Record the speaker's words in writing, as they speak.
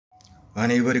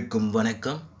அனைவருக்கும்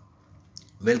வணக்கம்.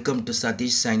 Welcome to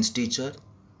Satish Science Teacher.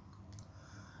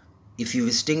 If you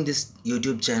visiting this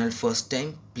YouTube channel first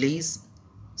time, please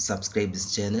subscribe this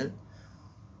channel.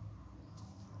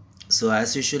 So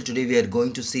as usual, today we are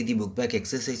going to see the book back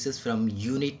exercises from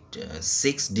Unit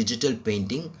 6 Digital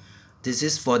Painting. This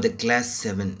is for the class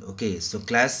 7. Okay, so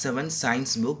class 7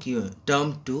 science book,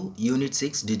 term 2, Unit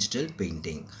 6 Digital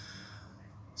Painting.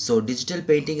 So digital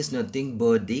painting is nothing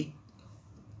but the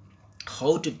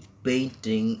how to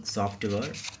painting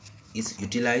software is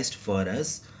utilized for us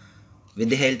with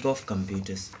the help of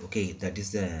computers. Okay, that is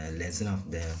the lesson of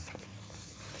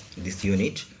this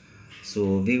unit. So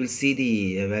we will see the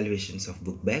evaluations of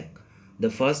book back.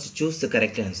 The first, choose the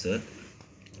correct answer.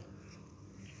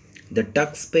 The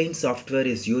Tux Paint software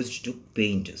is used to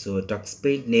paint. So Tux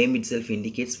Paint name itself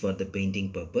indicates for the painting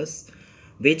purpose.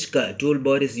 Which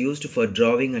toolbar is used for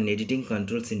drawing and editing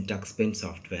controls in Tux Paint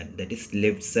software? That is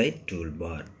left side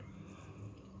toolbar.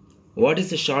 What is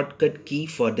the shortcut key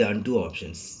for the undo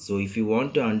options? So if you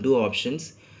want to undo options,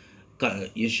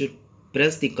 you should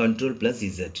press the Ctrl plus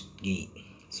Z key.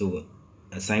 So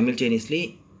simultaneously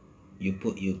you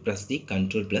press the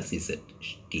Ctrl plus Z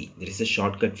key. There is a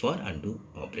shortcut for undo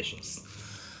operations.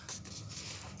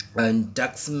 And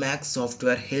Tux Max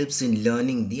software helps in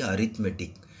learning the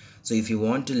arithmetic. So if you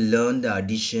want to learn the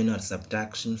addition or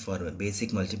subtraction for basic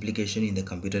multiplication in the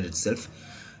computer itself,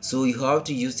 so you have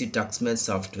to use the Tux Math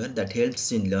software that helps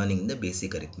in learning the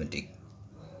basic arithmetic.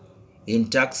 In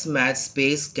Tux Math,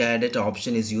 space cadet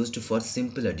option is used for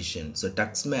simple addition. So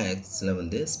Tux Maths la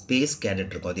vande space cadet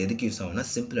irukum, adu edukku use aguna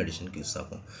simple addition ku use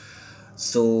agum.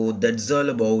 So that's all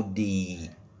about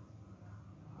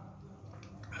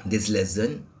this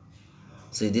lesson.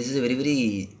 So this is a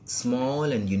very small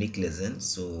and unique lesson.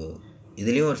 So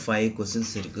idhiliyum or 5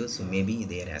 questions irukku, so maybe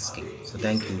they are asking. So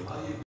thank you.